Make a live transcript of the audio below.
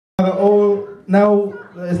All now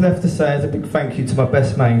that is left to say is a big thank you to my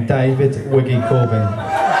best mate, David Wiggy Corbin.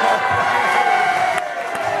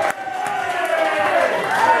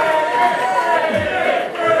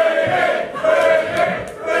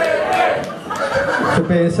 For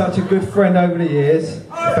being such a good friend over the years,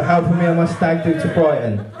 for helping me on my stag do to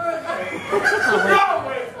Brighton.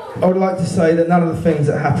 I would like to say that none of the things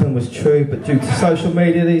that happened was true, but due to social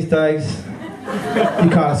media these days, you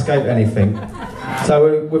can't escape anything.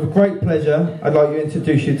 So with great pleasure, I'd like to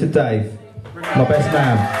introduce you to Dave, my best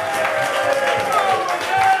man.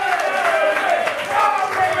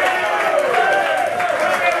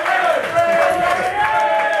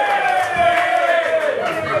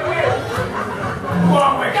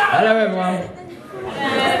 Hello everyone.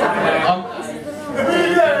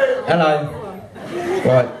 Hello.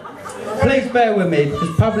 Right. Please bear with me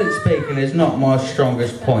because public speaking is not my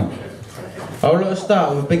strongest point. I would like to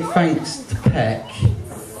start with a big thanks to Peck.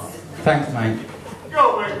 Thanks, mate.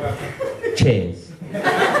 Cheers.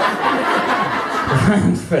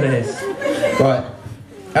 Thanks for this. Right.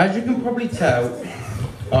 As you can probably tell,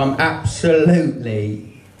 I'm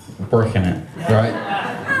absolutely bricking it. Right.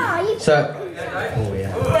 So. Oh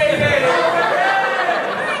yeah.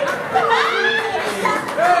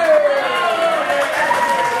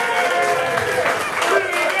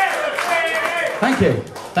 Thank you.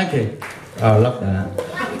 Thank you. Oh, I love that.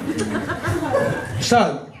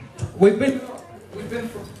 So, we've been from...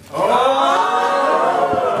 Oh!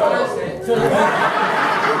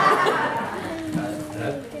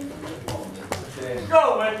 Go,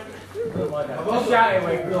 mate. Just shout it,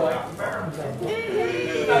 mate. Go,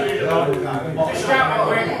 just shout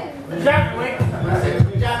it, mate. Shout it, mate.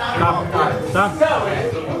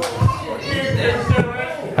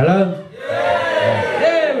 Hello?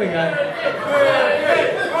 There we go.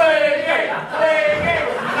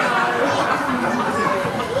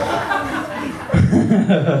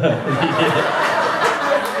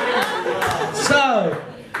 So,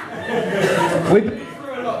 we've been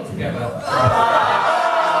through a lot together.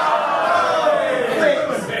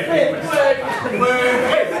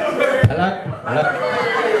 Hello? Hello?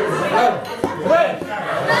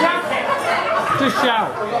 Just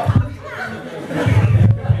shout.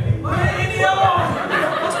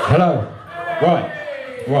 Hello? Right.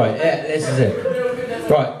 Right, yeah, this is it.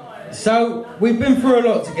 Right. So, we've been through a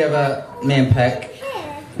lot together, me and Peck.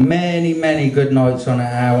 Many good nights on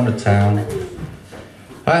the town.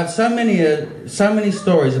 I have so many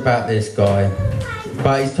stories about this guy,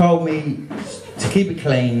 but he's told me to keep it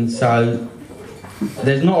clean, so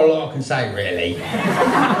there's not a lot I can say really.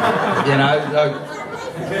 You know, like,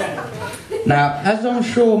 now, as I'm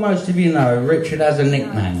sure most of you know, Richard has a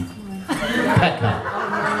nickname, Pecker.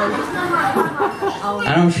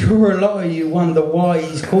 And I'm sure a lot of you wonder why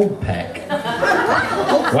he's called Peck.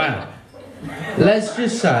 Wow. Let's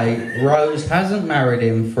just say Rose hasn't married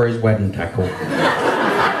him for his wedding tackle.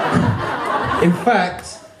 In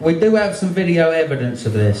fact, we do have some video evidence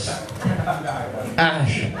of this.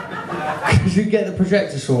 Ash, could you get the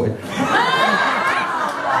projector sorted?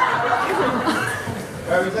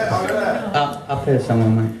 Where is it? Over there? Up here somewhere,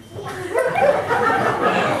 mate.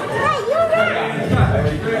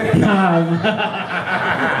 No.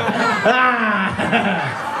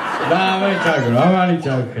 No, I'm only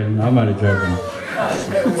joking.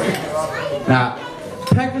 Now,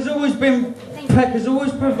 Peck has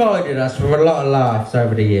always provided us with a lot of laughs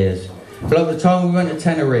over the years. Like the time we went to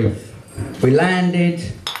Tenerife, we landed,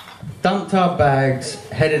 dumped our bags,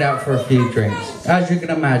 headed out for a few drinks. As you can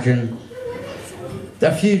imagine,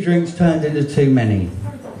 a few drinks turned into too many.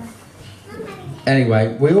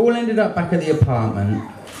 Anyway, we all ended up back at the apartment,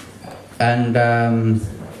 and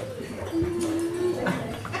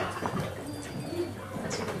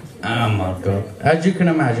oh my god. As you can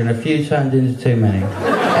imagine, a few turned into too many.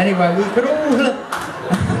 Anyway, we all ended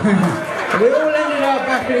up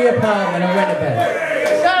back at the apartment and went to bed.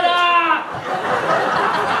 Shut up!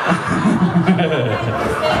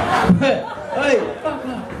 Hey, fuck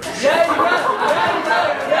up.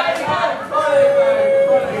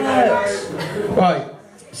 Right,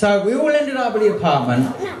 so we all ended up at the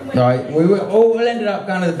apartment, right, we all ended up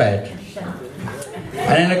going to the bed.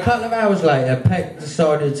 And then a couple of hours later, Peck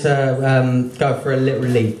decided to go for a little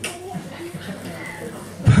leak.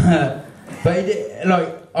 But he did,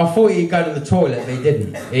 like, I thought he'd go to the toilet, but he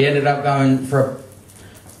didn't. He ended up going for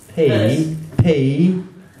a pee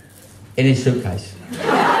in his suitcase.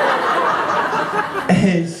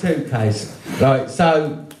 His suitcase. Like,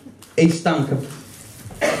 so he stunk of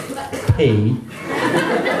pee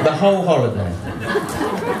the whole holiday.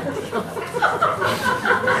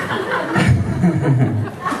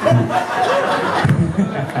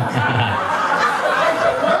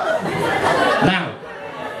 Now,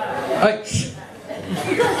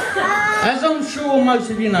 as I'm sure most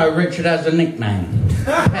of you know, Richard has a nickname.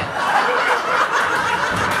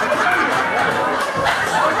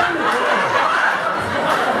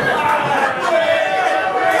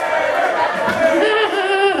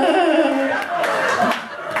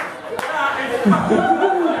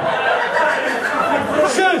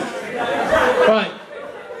 Shush! Right.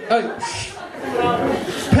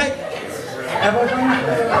 Peck. Have I done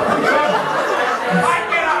that?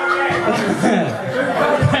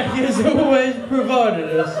 Peck has always provided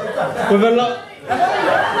us with a lot.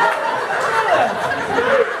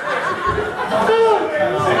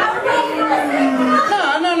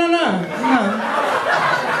 No.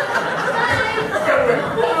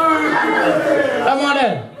 Am I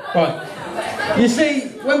there? Right. You see,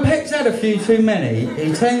 when Peck's had a few too many,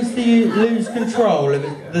 he tends to lose control of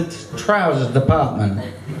the trousers department.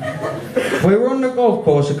 We were on the golf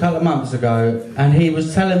course a couple of months ago, and he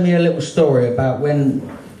was telling me a little story about when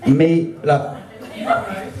he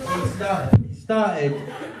started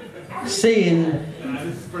seeing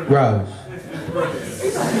Rose.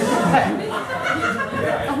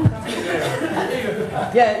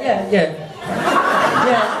 Yeah,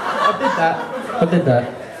 I did that.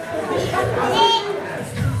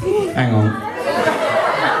 Hang on.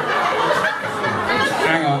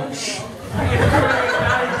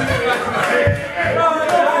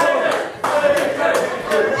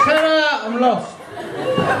 Shut up, I'm lost.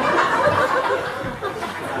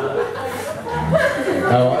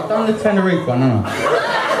 Oh, I've done the Tenerife one, haven't I?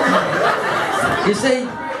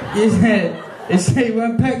 You see,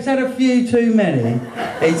 when Peck's had a few too many,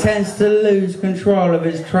 he tends to lose control of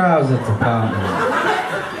his trouser department.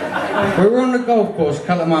 We were on the golf course a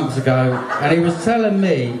couple of months ago, and he was telling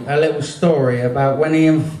me a little story about when he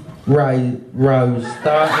and Rose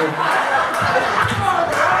started.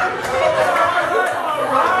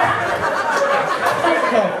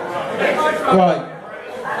 Right.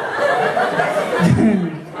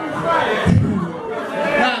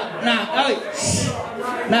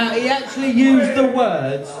 Now, he actually used the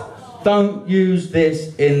words, "Don't use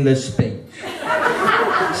this in the speech."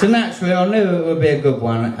 So naturally, I knew it would be a good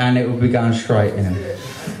one, and it would be going straight in.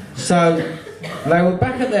 So they were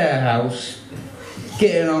back at their house,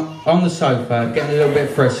 getting on the sofa, getting a little bit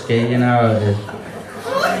frisky, you know how it is.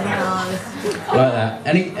 Like that.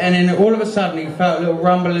 And then all of a sudden, he felt a little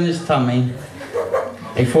rumble in his tummy.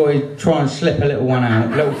 He thought he'd try and slip a little one out,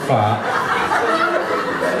 a little fart.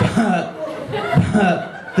 But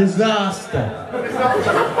disaster.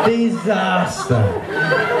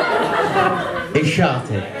 He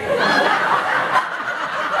shouted.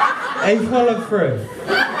 He followed through.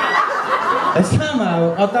 And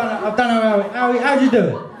somehow, I don't know how'd you do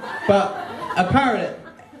it, but apparently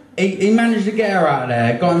he managed to get her out of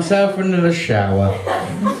there, got himself into the shower,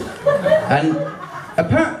 and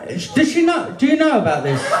apparently, does she know? Do you know about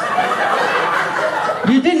this?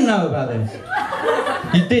 You didn't know about this.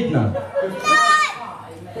 You did know.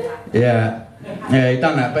 Yeah, he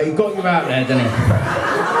done that, but he got you out there, didn't he?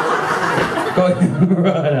 Got you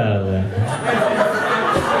right out of there.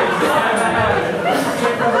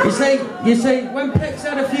 You see, when Peck's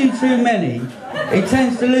had a few too many, he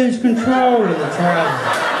tends to lose control of the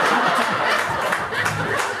trousers.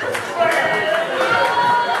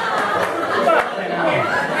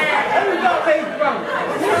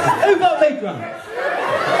 Who got me drunk?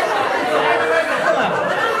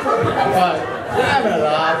 Right, we're having a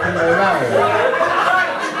laugh, and we're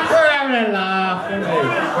having a laugh, aren't we?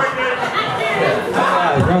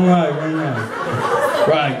 Wrong way.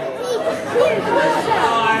 Right.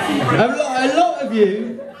 A lot of you.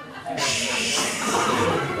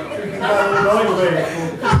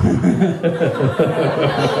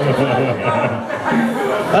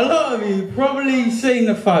 A lot of you probably seen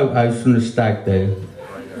the photos from the stag do,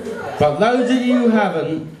 but those of you who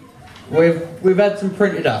haven't, we've had some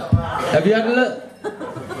printed up. Have you had a look?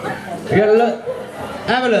 Have you had a look?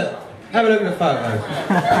 Have a look. Have a look at the photos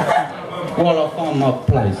while I find my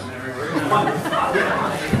place.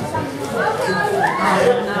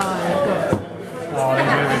 Oh, this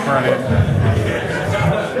is brilliant.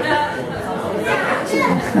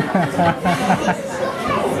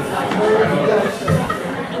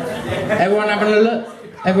 Everyone having a look?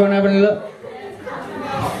 Everyone having a look?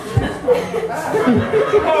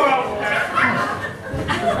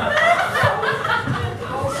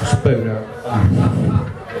 Spoon her.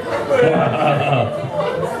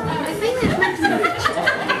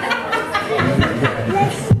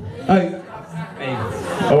 Hey,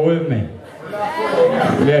 are with me?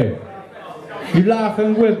 Yeah. You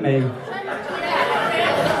laughing with me?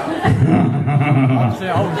 Obviously, I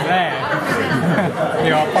was there.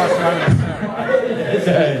 Yeah, I'll pass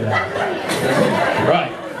it over.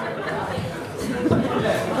 Right.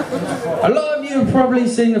 A lot of you have probably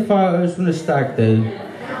seen the photos from the stag do,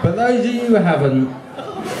 but those of you who haven't,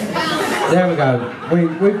 there we go. We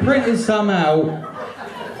printed some out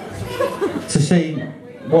to see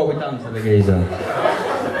what we've done to the geezer.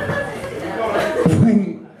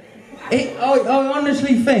 I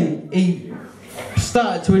honestly think he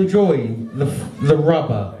started to enjoy the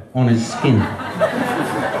rubber on his skin.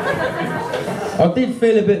 I did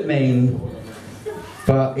feel a bit mean,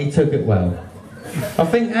 but he took it well. I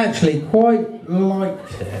think actually quite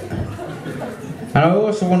liked it. And I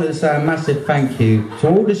also wanted to say a massive thank you to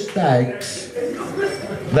all the stags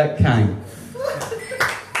that came.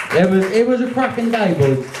 It was a cracking day,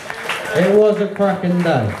 boys. It was a cracking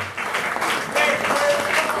day.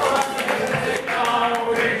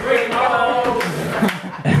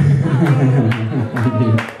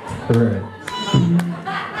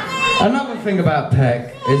 Another thing about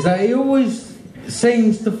Peck is that he always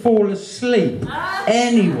seems to fall asleep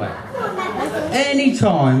anyway.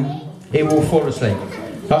 Anytime he will fall asleep.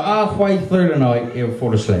 But halfway through the night he'll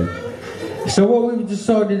fall asleep. So what we've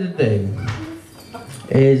decided to do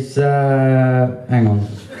is hang on.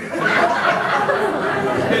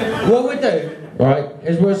 What we do, right,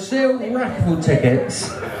 is we'll seal raffle tickets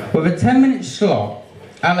with a 10-minute slot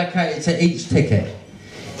allocated to each ticket.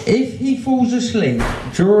 If he falls asleep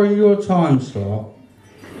during your time slot,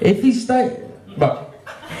 if he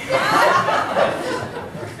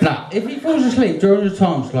if he falls asleep during the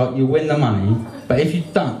time slot, you win the money. But if you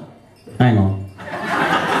don't, hang on.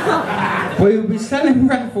 We will be selling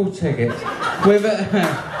raffle tickets with a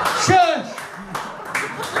shush.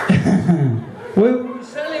 We will be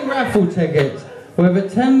selling raffle tickets with a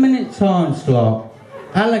 10-minute time slot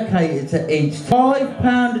allocated to each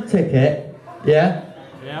 £5 a ticket. Yeah.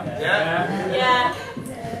 Yeah.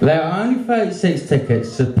 There are only 36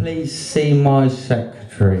 tickets, so please see my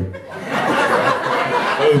secretary.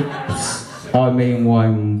 Oops, I mean my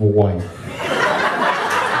wife.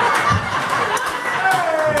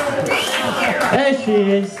 There she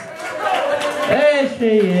is. There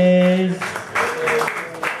she is.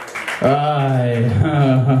 Right.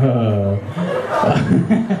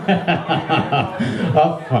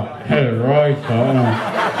 Oh, right on.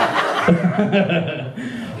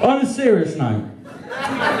 On a serious note.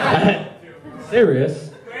 Serious?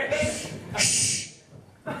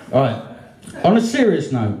 Alright. On a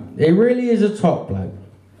serious note, he really is a top bloke.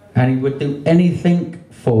 And he would do anything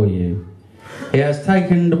for you. He has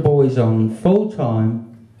taken the boys on full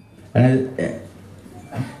time. And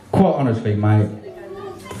quite honestly, mate,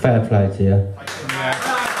 fair play to you.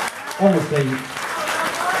 Honestly,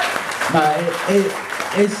 mate,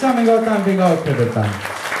 it's something I don't think I could have done.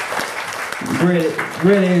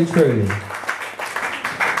 Really and truly.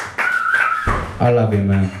 I love you,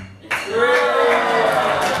 man.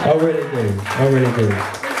 I really do. I really do.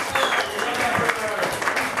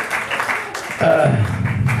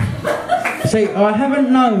 See, I haven't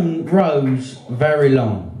known Rose very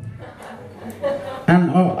long. And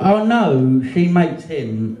I know she makes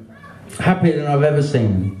him happier than I've ever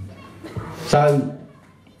seen him. So,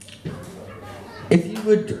 if you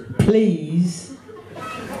would please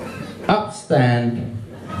upstand.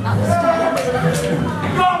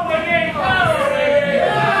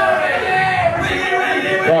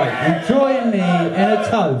 Right, and join me in a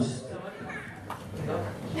toast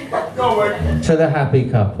to the happy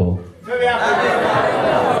couple.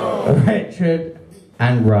 Richard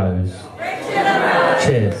and Rose.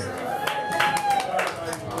 Cheers.